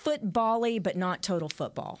football-y, but not total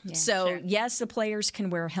football. Yeah, so, yes, the players can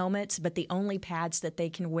wear helmets, but the only pads that they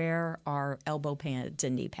can wear are elbow pads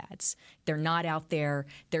and knee pads. They're not out there.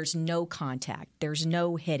 There's no contact. There's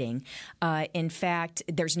no hitting. In fact,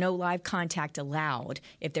 there's no live contact allowed.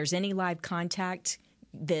 If there's any live contact,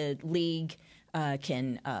 the league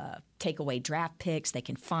can take away draft picks. They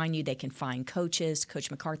can fine you. They can fine coaches. Coach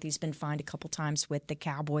McCarthy's been fined a couple times with the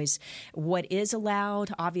Cowboys. What is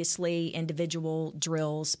allowed, obviously, individual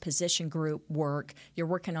drills, position group work. You're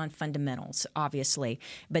working on fundamentals, obviously.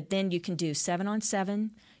 But then you can do 7-on-7.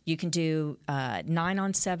 You can do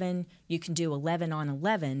 9-on-7. You can do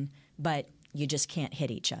 11-on-11, but you just can't hit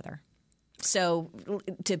each other. So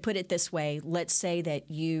to put it this way, let's say that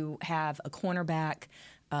you have a cornerback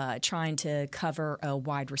trying to cover a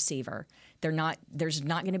wide receiver. There's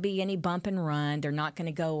not going to be any bump and run. They're not going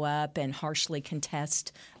to go up and harshly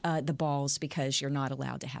contest the balls because you're not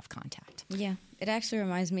allowed to have contact. Yeah, it actually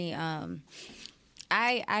reminds me.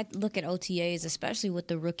 I look at OTAs, especially with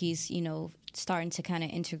the rookies, starting to kind of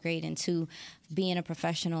integrate into being a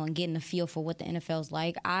professional and getting a feel for what the NFL's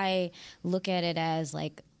like. I look at it as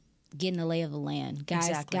like getting the lay of the land.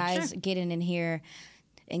 Guys getting in here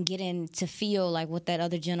and getting to feel like what that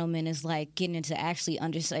other gentleman is like, getting into actually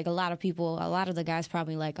understand. Like a lot of the guys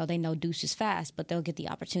probably like, oh, they know Deuce is fast, but they'll get the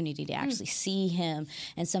opportunity to actually see him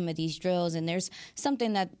in some of these drills. And there's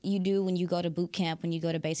something that you do when you go to boot camp, when you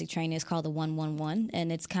go to basic training, it's called the 1-1-1,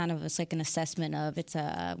 and it's like an assessment of it's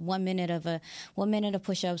a 1 minute of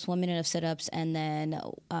push-ups, 1 minute of sit-ups, and then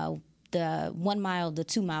the 1 mile, the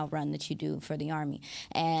 2 mile run that you do for the Army.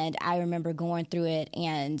 And I remember going through it,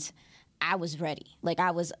 and I was ready. Like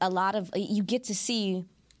you get to see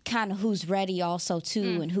kind of who's ready also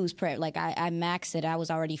too and who's prepared. Like I maxed it. I was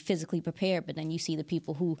already physically prepared, but then you see the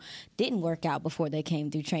people who didn't work out before they came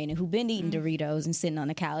through training, who've been eating Doritos and sitting on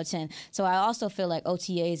the couch. And so I also feel like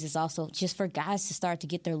OTAs is also just for guys to start to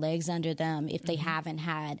get their legs under them if they haven't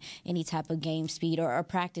had any type of game speed or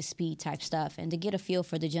practice speed type stuff, and to get a feel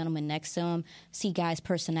for the gentleman next to them, see guys'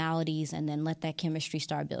 personalities, and then let that chemistry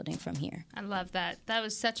start building from here. I love that. That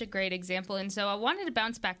was such a great example. And so I wanted to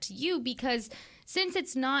bounce back to you because since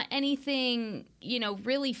it's not anything,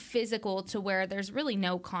 really physical to where there's really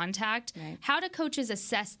no contact, right, how do coaches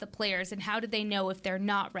assess the players and how do they know if they're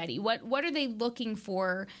not ready? What are they looking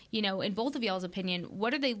for, in both of y'all's opinion,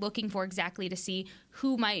 what are they looking for exactly to see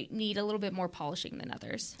who might need a little bit more polishing than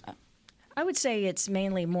others? I would say it's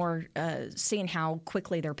mainly more seeing how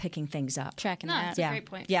quickly they're picking things up. Tracking that. That's a great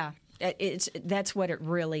point. Yeah. That's what it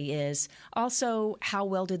really is. Also, how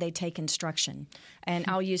well do they take instruction? And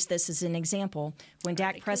I'll use this as an example. When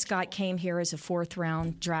Dak Prescott came here as a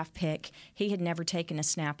 4th-round draft pick, he had never taken a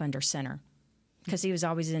snap under center because he was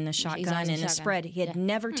always in the shotgun and a spread. He had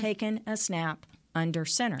never taken a snap under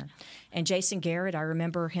center. And Jason Garrett, I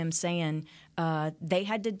remember him saying they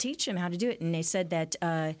had to teach him how to do it. And they said that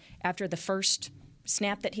after the first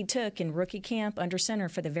snap that he took in rookie camp under center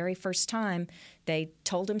for the very first time, they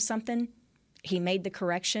told him something, he made the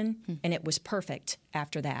correction, and it was perfect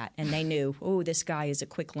after that. And they knew, this guy is a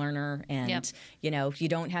quick learner, and you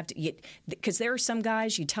don't have to, because there are some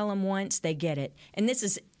guys you tell them once, they get it. And this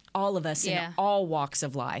is all of us in all walks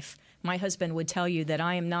of life. My husband would tell you that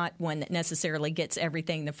I am not one that necessarily gets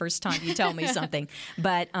everything the first time you tell me something.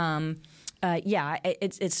 But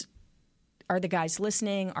it's are the guys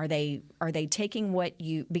listening? Are they taking what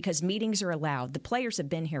you, because meetings are allowed. The players have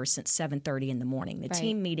been here since 7:30 in the morning. The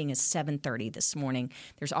team meeting is 7:30 this morning.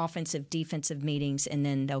 There's offensive, defensive meetings, and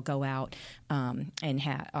then they'll go out and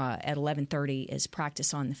at 11:30 is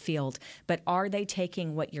practice on the field. But are they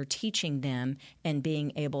taking what you're teaching them and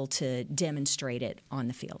being able to demonstrate it on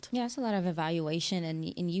the field? Yeah, it's a lot of evaluation, and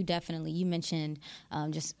you mentioned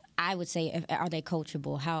just, I would say, are they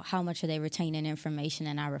coachable? How much are they retaining information?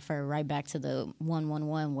 And I refer right back to the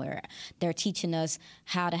 1-1-1, where they're teaching us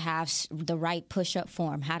how to have the right push-up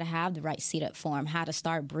form, how to have the right sit-up form, how to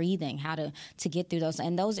start breathing, how to get through those.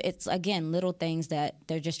 And those, it's, again, little things that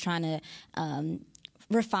they're just trying to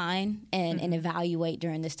refine and evaluate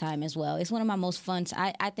during this time as well. It's one of my most fun.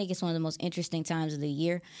 I think it's one of the most interesting times of the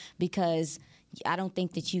year because I don't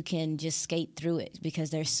think that you can just skate through it because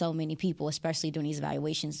there's so many people, especially during these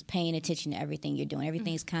evaluations, paying attention to everything you're doing.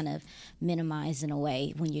 Everything's kind of minimized in a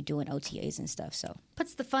way when you're doing OTAs and stuff. So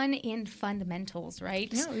puts the fun in fundamentals,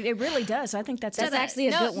 right? No, it really does. I think that's actually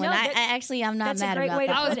a good one. I'm not mad about that.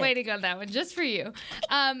 I was waiting on that one just for you.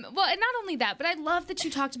 Well, and not only that, but I love that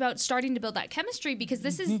you talked about starting to build that chemistry because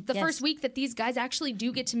this is the first week that these guys actually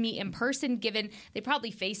do get to meet in person, given they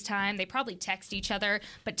probably FaceTime, they probably text each other,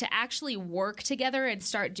 but to actually work together and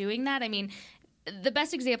start doing that, I mean, the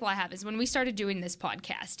best example I have is when we started doing this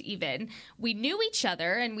podcast, even, we knew each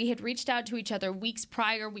other and we had reached out to each other weeks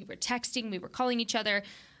prior. We were texting, we were calling each other.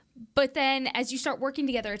 But then as you start working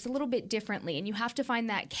together, it's a little bit differently, and you have to find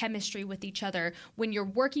that chemistry with each other when you're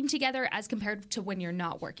working together as compared to when you're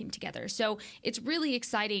not working together. So it's really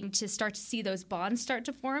exciting to start to see those bonds start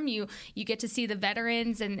to form. You get to see the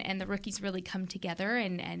veterans and the rookies really come together,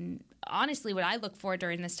 and honestly, what I look for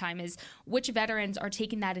during this time is which veterans are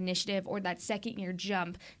taking that initiative or that second-year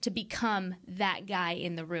jump to become that guy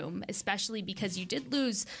in the room, especially because you did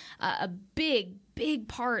lose a big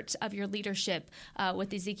part of your leadership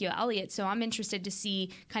with Ezekiel Elliott. So I'm interested to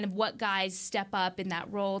see kind of what guys step up in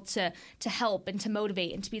that role to help and to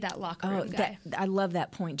motivate and to be that locker room guy. I love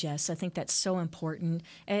that point, Jess. I think that's so important.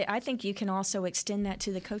 I think you can also extend that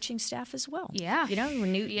to the coaching staff as well. Yeah.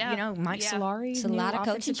 Mike Solari. It's a lot of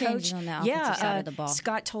coaching changes on the offensive side of the ball.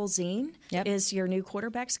 Scott Tolzien is your new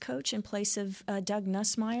quarterbacks coach in place of Doug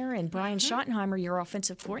Nussmeier, and Brian Schottenheimer, your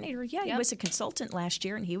offensive coordinator. Yeah, he was a consultant last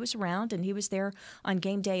year, and he was around, and he was there on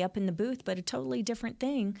game day up in the booth, but a totally different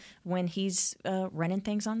thing when he's running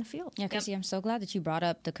things on the field. Yeah, Chrissy, I'm so glad that you brought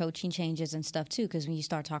up the coaching changes and stuff, too, because when you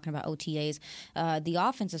start talking about OTAs, the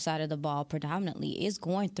offensive side of the ball predominantly is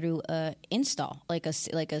going through an install, like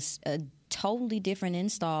a totally different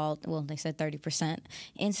install. Well, they said 30%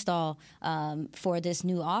 install for this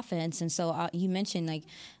new offense. And so you mentioned,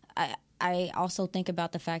 I also think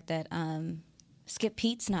about the fact that Skip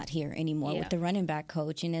Pete's not here anymore with the running back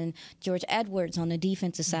coach, and then George Edwards on the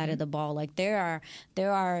defensive side of the ball. Like there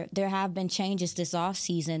have been changes this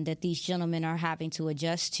offseason that these gentlemen are having to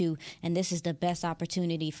adjust to, and this is the best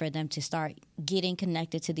opportunity for them to start getting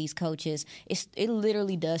connected to these coaches. It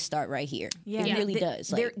literally does start right here. Yeah, it really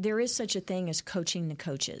does. There is such a thing as coaching the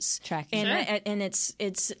coaches. Tracking. And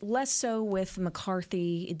it's less so with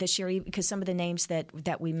McCarthy this year because some of the names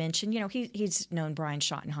that we mentioned, he's known Brian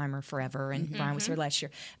Schottenheimer forever, and Brian was here last year.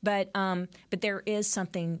 But there is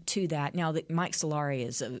something to that. Now, that Mike Solari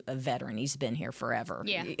is a veteran. He's been here forever.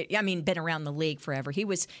 Yeah. I mean, been around the league forever. He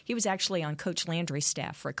was actually on Coach Landry's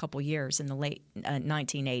staff for a couple years in the late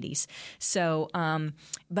 1980s. So,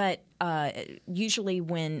 but usually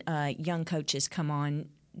when young coaches come on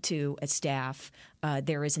to a staff,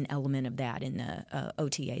 there is an element of that in the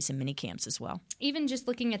OTAs and mini camps as well. Even just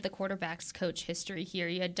looking at the quarterbacks coach history here,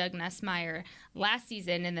 you had Doug Nussmeier last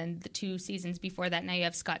season, and then the 2 seasons before that, now you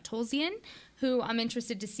have Scott Tolzien, who I'm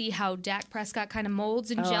interested to see how Dak Prescott kind of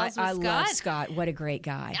molds and gels with Scott. I love Scott. What a great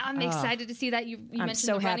guy. I'm excited to see that. You mentioned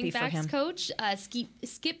so the running happy backs coach.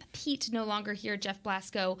 Skip Pete no longer here. Jeff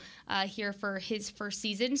Blasco here for his first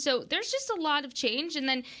season. So there's just a lot of change. And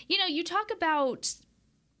then, you talk about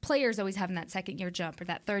players always having that second-year jump or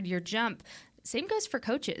that third-year jump. Same goes for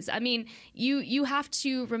coaches. I mean, you have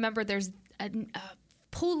to remember there's a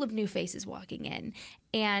pool of new faces walking in.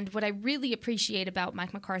 And what I really appreciate about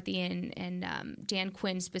Mike McCarthy and Dan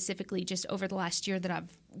Quinn specifically just over the last year that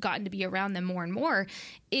I've gotten to be around them more and more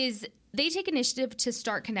is they take initiative to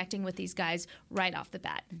start connecting with these guys right off the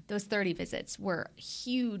bat. Those 30 visits were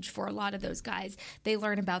huge for a lot of those guys. They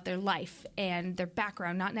learn about their life and their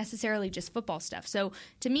background, not necessarily just football stuff. So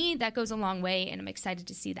to me, that goes a long way, and I'm excited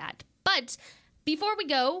to see that. But before we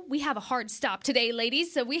go, we have a hard stop today,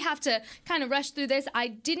 ladies, so we have to kind of rush through this. I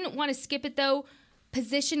didn't want to skip it, though.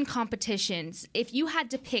 Position competitions. If you had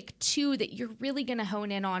to pick 2 that you're really going to hone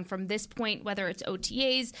in on from this point, whether it's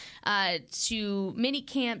OTAs to mini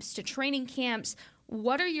camps to training camps,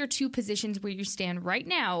 what are your 2 positions where you stand right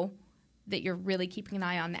now that you're really keeping an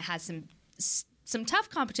eye on that has some tough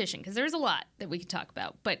competition? Because there's a lot that we could talk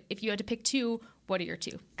about. But if you had to pick 2, what are your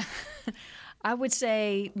 2? I would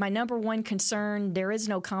say my number one concern, there is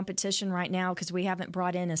no competition right now because we haven't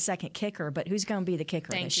brought in a second kicker, but who's going to be the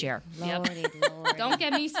kicker this year? Lordy. Don't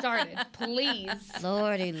get me started, please.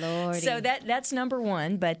 Lordy. So that's number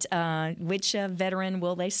one, but which veteran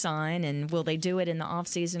will they sign, and will they do it in the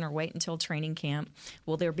offseason or wait until training camp?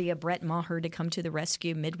 Will there be a Brett Maher to come to the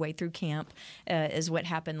rescue midway through camp, is what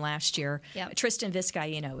happened last year. Yep. Tristan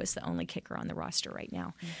Vizcaino is the only kicker on the roster right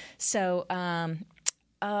now. So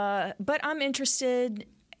but I'm interested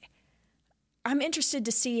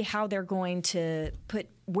to see how they're going to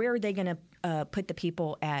where are they going to put the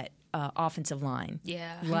people at offensive line.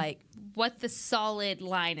 Yeah. Like what the solid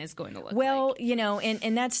line is going to look like. Well,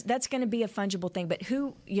 and that's going to be a fungible thing. But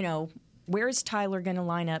where is Tyler going to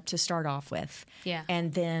line up to start off with? Yeah.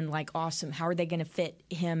 And then, how are they going to fit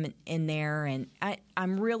him in there? And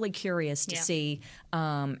I'm really curious to see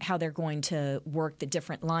how they're going to work the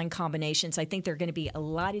different line combinations. I think there are going to be a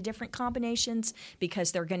lot of different combinations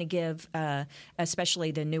because they're going to give,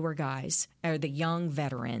 especially the newer guys or the young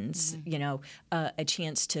veterans, a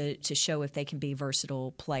chance to show if they can be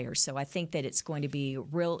versatile players. So I think that it's going to be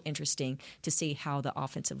real interesting to see how the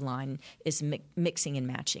offensive line is mixing and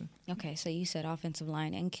matching. Okay, so you said offensive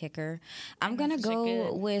line and kicker. I'm going to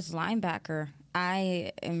go with linebacker.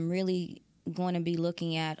 I am really going to be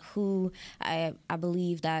looking at who I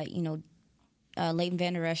believe that, Leighton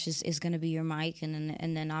Vander Esch is going to be your Mike,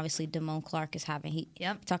 and then obviously Damone Clark is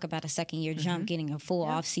talk about a second-year jump, getting a full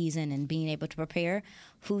off season and being able to prepare.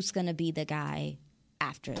 Who's going to be the guy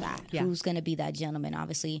after that? Yeah. Who's going to be that gentleman?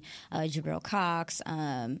 Obviously, Jabril Cox.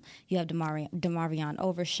 You have DeMarvion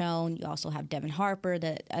Overshown. You also have Devin Harper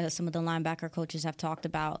that some of the linebacker coaches have talked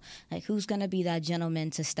about. Like, who's going to be that gentleman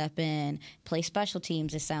to step in, play special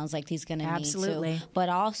teams? It sounds like he's going to need to, but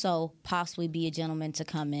also possibly be a gentleman to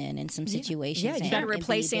come in some situations. Yeah, you got to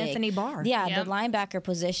replace Anthony Barr. Yeah, the linebacker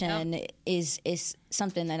position is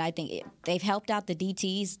something that I think they've helped out the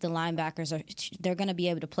DTs. The linebackers they're going to be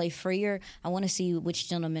able to play freer. I want to see which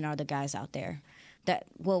gentlemen are the guys out there that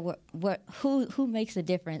who makes a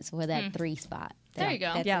difference for that 3 spot. There you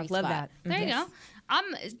go. Love that. There you go.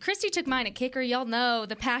 Christy took mine at kicker. Y'all know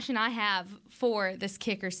the passion I have for this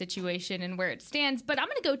kicker situation and where it stands. But I'm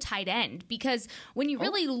going to go tight end because when you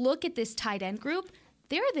really look at this tight end group,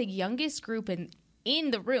 they're the youngest group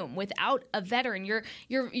in the room without a veteran.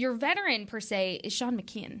 Your veteran per se is Sean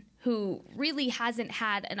McKeon, who really hasn't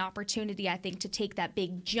had an opportunity, I think, to take that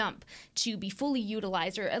big jump to be fully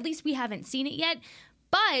utilized, or at least we haven't seen it yet.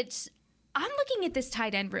 But I'm looking at this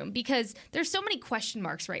tight end room because there's so many question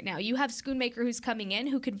marks right now. You have Schoonmaker who's coming in,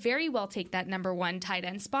 who could very well take that number 1 tight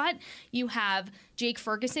end spot. You have Jake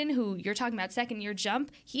Ferguson, who you're talking about second-year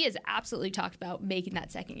jump. He has absolutely talked about making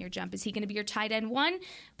that second-year jump. Is he going to be your tight end 1?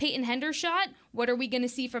 Peyton Hendershot, what are we going to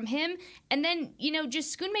see from him? And then,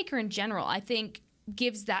 just Schoonmaker in general, I think,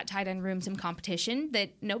 gives that tight end room some competition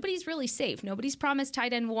that nobody's really safe. Nobody's promised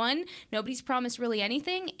tight end 1. Nobody's promised really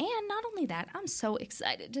anything. And not only that, I'm so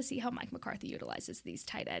excited to see how Mike McCarthy utilizes these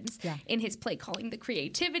tight ends in his play calling, the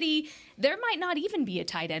creativity. There might not even be a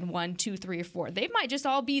tight end 1, 2, 3, or 4. They might just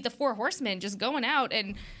all be the 4 horsemen just going out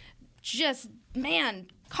and just,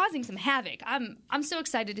 causing some havoc. I'm so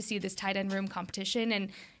excited to see this tight end room competition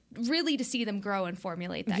and really to see them grow and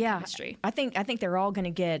formulate that chemistry. I think they're all going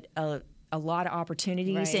to get a lot of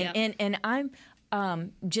opportunities. Right. And I'm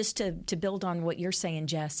just to build on what you're saying,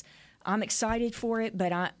 Jess, I'm excited for it,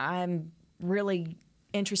 but I'm really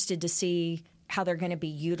interested to see how they're going to be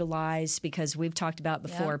utilized because we've talked about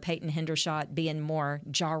before Peyton Hendershot being more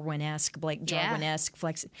Blake Jarwin-esque.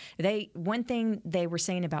 Flex. One thing they were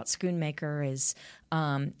saying about Schoonmaker is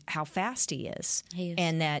how fast he is.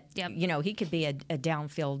 And that he could be a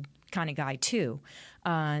downfield kind of guy too.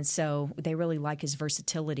 So they really like his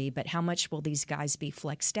versatility, but how much will these guys be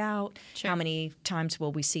flexed out? Sure. How many times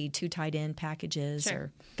will we see 2 tight end packages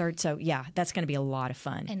or third? So that's going to be a lot of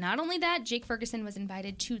fun. And not only that, Jake Ferguson was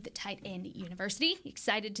invited to the tight end university.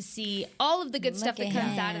 Excited to see all of the good stuff that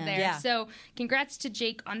comes out of there. Yeah. So congrats to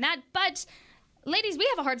Jake on that. But ladies, we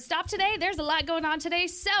have a hard stop today. There's a lot going on today,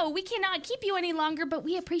 so we cannot keep you any longer, but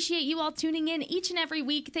we appreciate you all tuning in each and every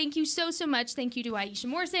week. Thank you so much. Thank you to Aisha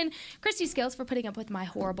Morrison, Christy Scales for putting up with my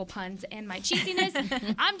horrible puns and my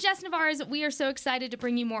cheesiness. I'm Jess Navarez. We are so excited to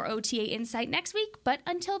bring you more OTA insight next week, but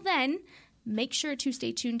until then, make sure to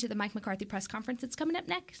stay tuned to the Mike McCarthy press conference that's coming up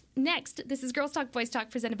next. This is Girls Talk, Boys Talk,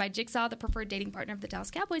 presented by Jigsaw, the preferred dating partner of the Dallas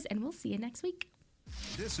Cowboys, and we'll see you next week.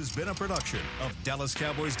 This has been a production of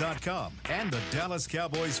DallasCowboys.com and the Dallas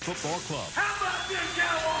Cowboys Football Club. How about this,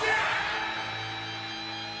 Cowboys? Yeah!